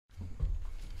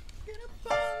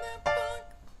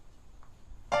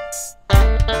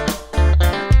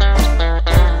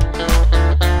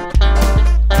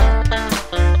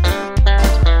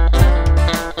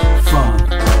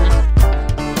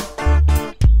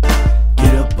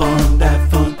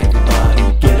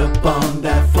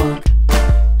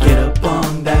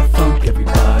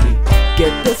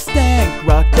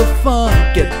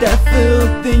Get that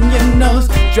filth in your nose,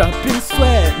 dropping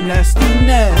sweat,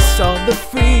 nastiness, all the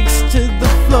freaks to the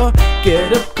floor.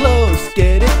 Get up close,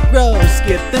 get it gross,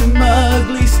 get them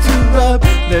uglies to rub.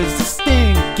 There's a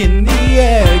stink in the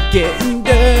air, getting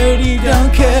dirty,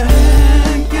 don't care.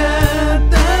 Can't get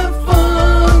that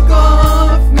funk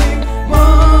off me,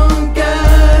 won't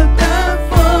get that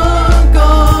funk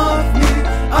off me.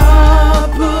 I'll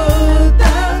put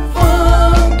that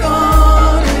funk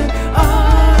on it, I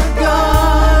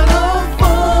got a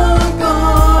funk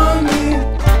on me.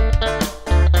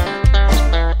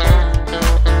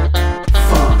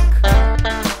 Funk.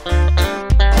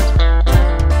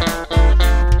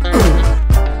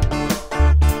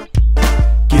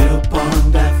 Get up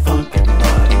on that funk,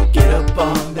 everybody. Get up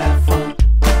on that funk.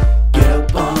 Get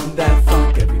up on that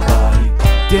funk, everybody.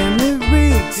 Damn, it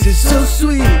reeks, it's so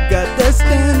sweet. Got that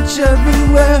stench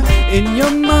everywhere. In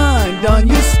your mind, on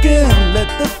your skin. Let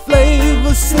the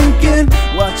flavor sink in.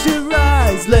 Watch your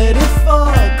eyes, let it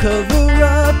fall. Cover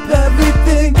up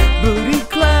everything. Booty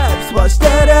claps, watch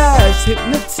that ass.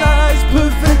 Hypnotized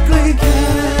perfectly.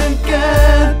 Can't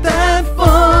get that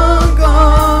funk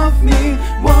off me.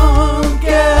 Won't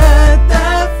get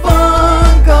that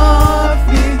funk off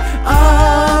me.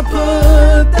 I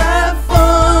put that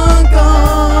funk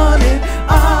on it.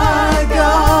 I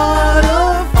got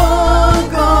a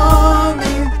funk on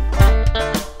me.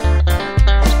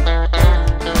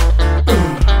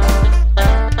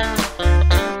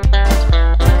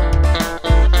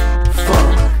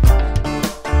 Funk.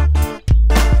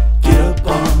 Get up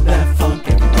on that funk,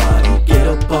 everybody. Get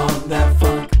up on that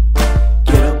funk.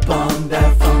 Get up on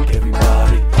that funk,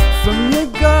 everybody. From your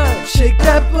gut, shake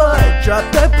that butt. Drop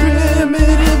that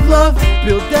primitive love.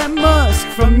 Build that musk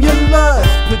from your lust.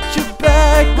 Put your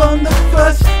back on the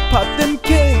thrust.